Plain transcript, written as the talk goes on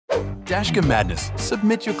Dashcam madness.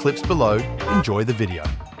 Submit your clips below. Enjoy the video.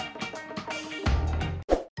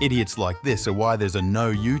 Idiots like this are why there's a no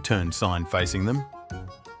U-turn sign facing them.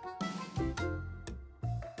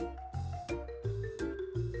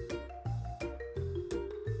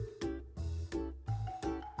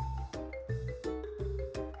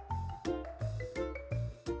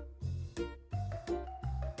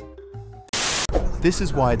 This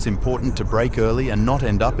is why it's important to brake early and not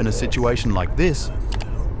end up in a situation like this.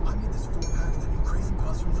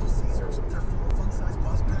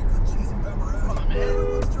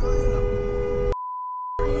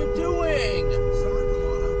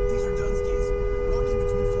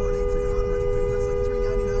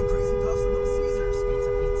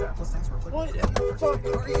 What the fuck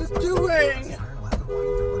are you doing?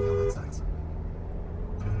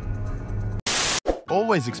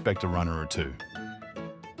 Always expect a runner or two.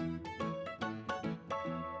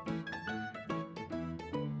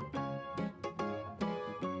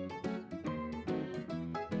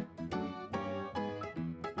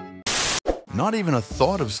 Not even a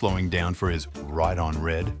thought of slowing down for his right on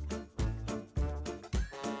red.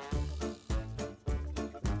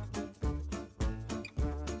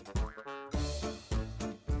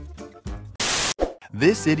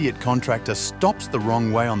 This idiot contractor stops the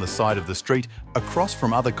wrong way on the side of the street across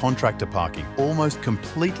from other contractor parking, almost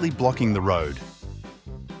completely blocking the road.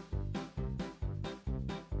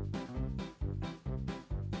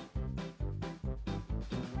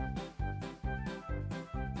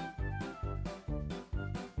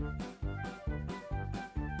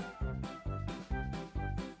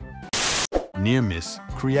 Near miss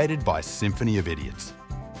created by Symphony of Idiots.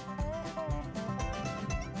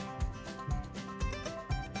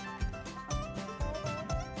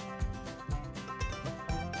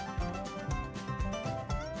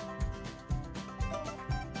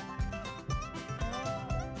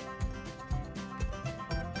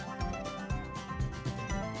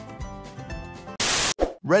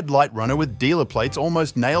 Red light runner with dealer plates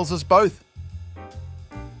almost nails us both.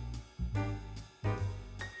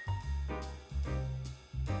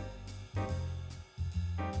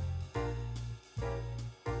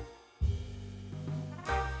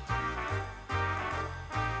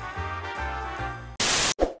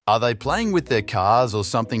 Are they playing with their cars or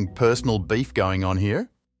something personal beef going on here?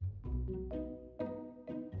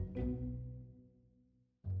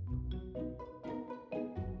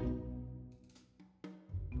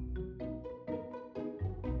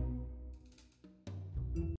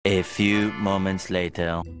 A few moments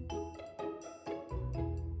later.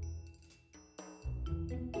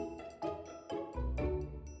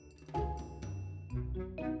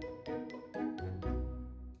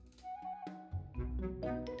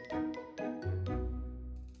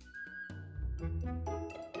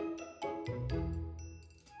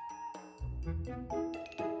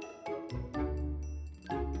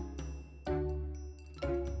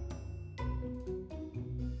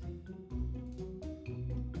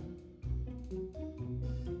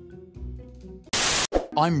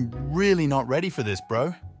 I'm really not ready for this,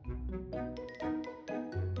 bro.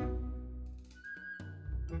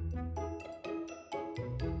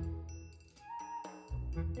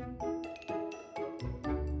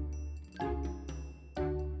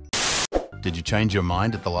 Did you change your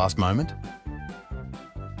mind at the last moment?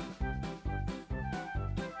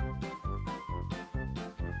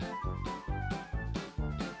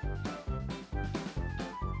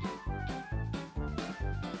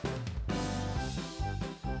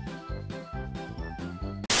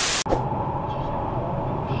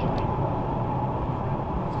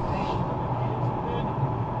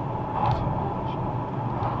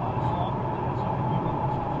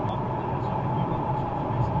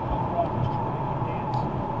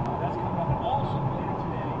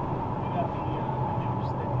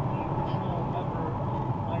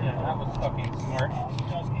 That was fucking smart.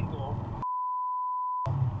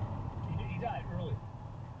 He died early.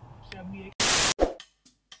 78.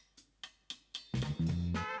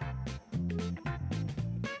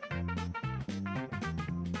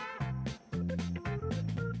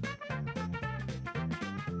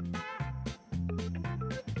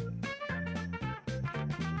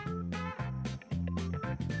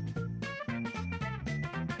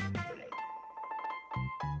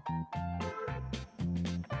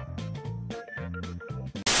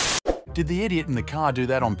 Did the idiot in the car do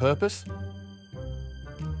that on purpose?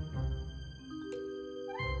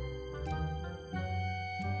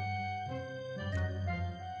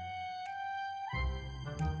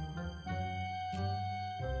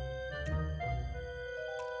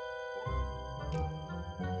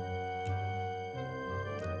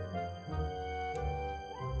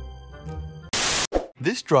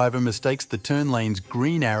 This driver mistakes the turn lane's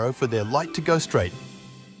green arrow for their light to go straight.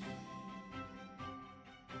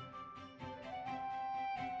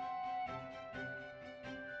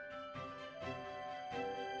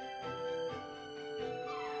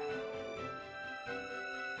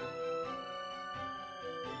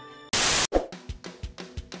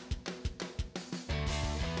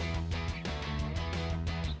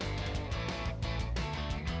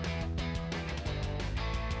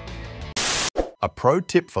 A pro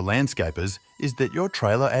tip for landscapers is that your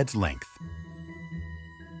trailer adds length.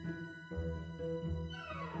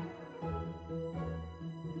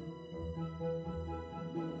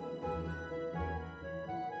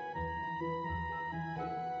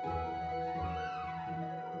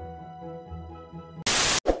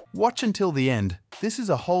 Watch until the end. This is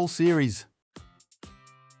a whole series.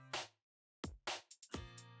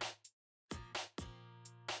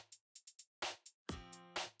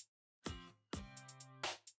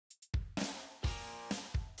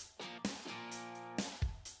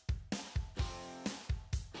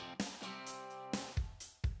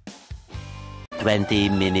 Twenty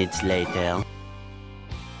minutes later.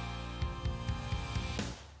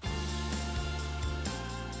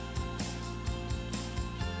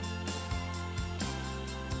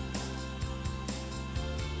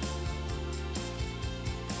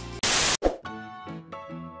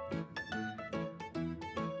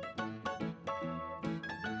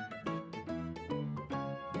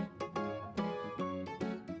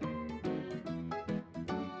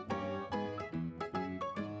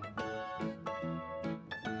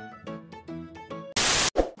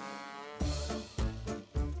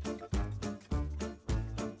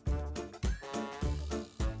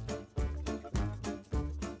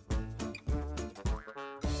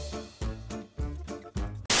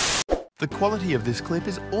 The quality of this clip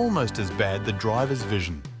is almost as bad the driver's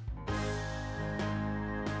vision.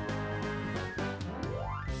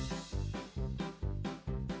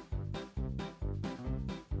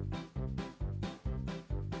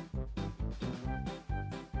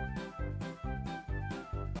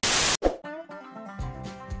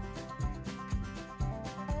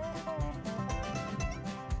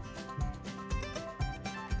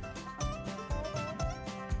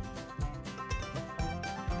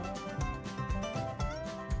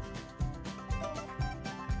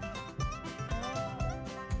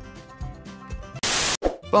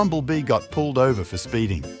 Bumblebee got pulled over for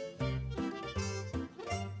speeding.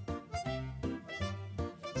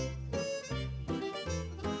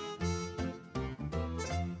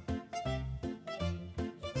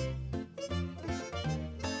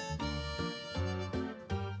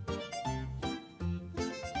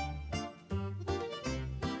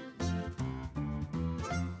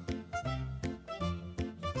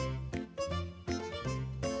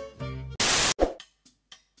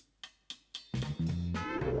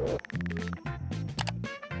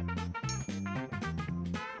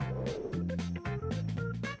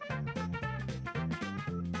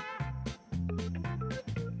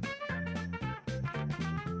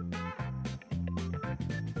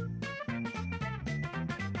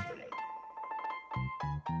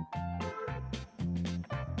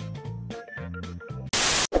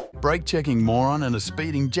 Brake-checking moron and a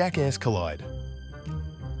speeding jackass collide.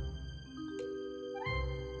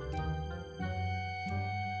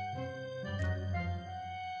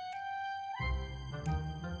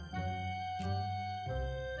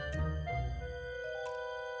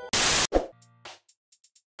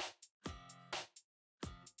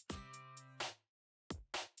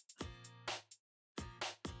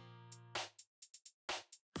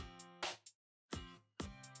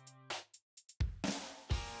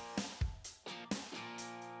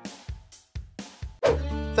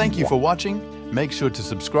 Thank you for watching. Make sure to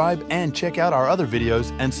subscribe and check out our other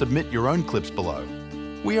videos and submit your own clips below.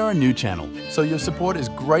 We are a new channel, so your support is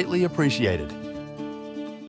greatly appreciated.